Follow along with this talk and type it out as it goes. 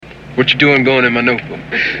What you doing going in my notebook? Going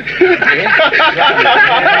in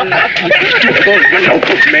my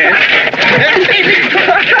notebook, man.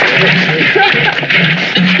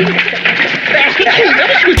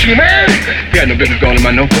 What's with you, man? You got no business going in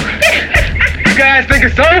my notebook. You guys think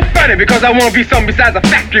it's so funny because I want to be something besides a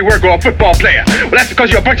factory worker or a football player. Well, that's because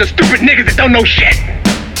you're a bunch of stupid niggas that don't know shit.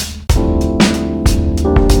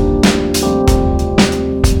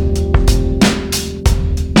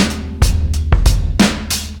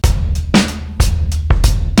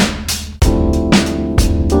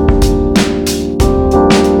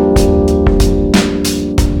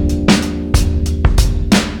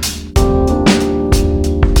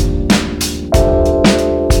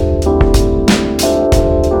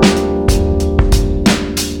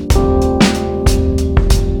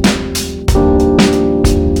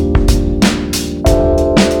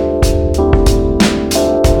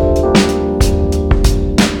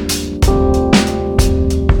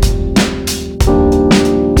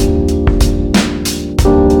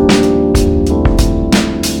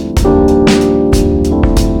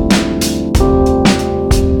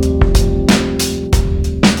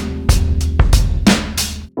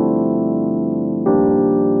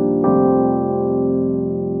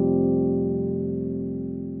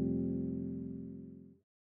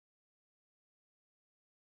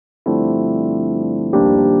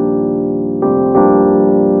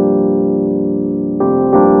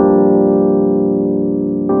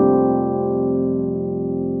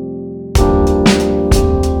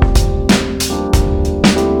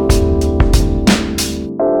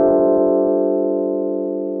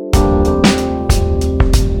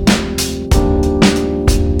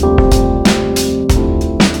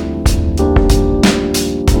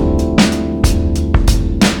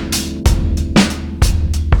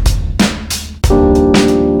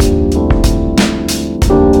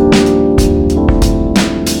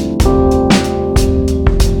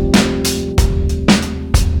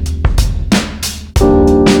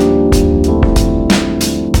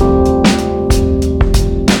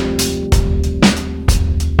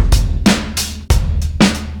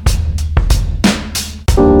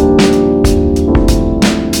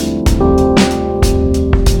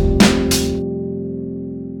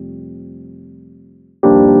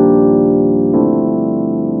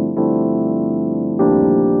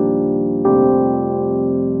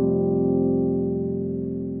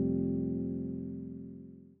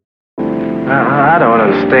 I don't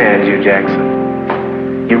understand you,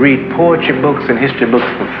 Jackson. You read poetry books and history books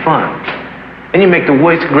for fun, and you make the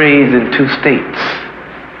worst grades in 2 states.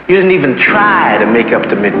 You didn't even try to make up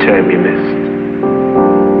the midterm you missed.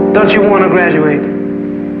 Don't you want to graduate?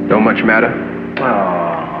 Don't much matter.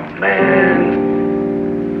 Oh,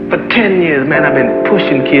 man. For 10 years, man, I've been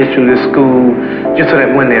pushing kids through this school just so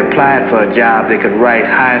that when they applied for a job, they could write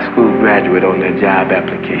high school graduate on their job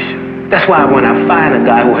application. That's why when I find a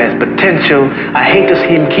guy who has potential, I hate to see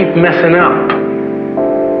him keep messing up.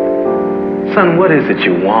 Son, what is it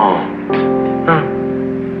you want? Huh?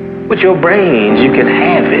 With your brains, you can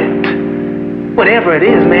have it. Whatever it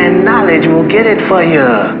is, man, knowledge will get it for you.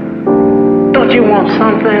 Don't you want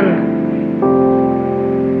something?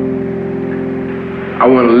 I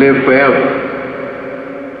want to live forever.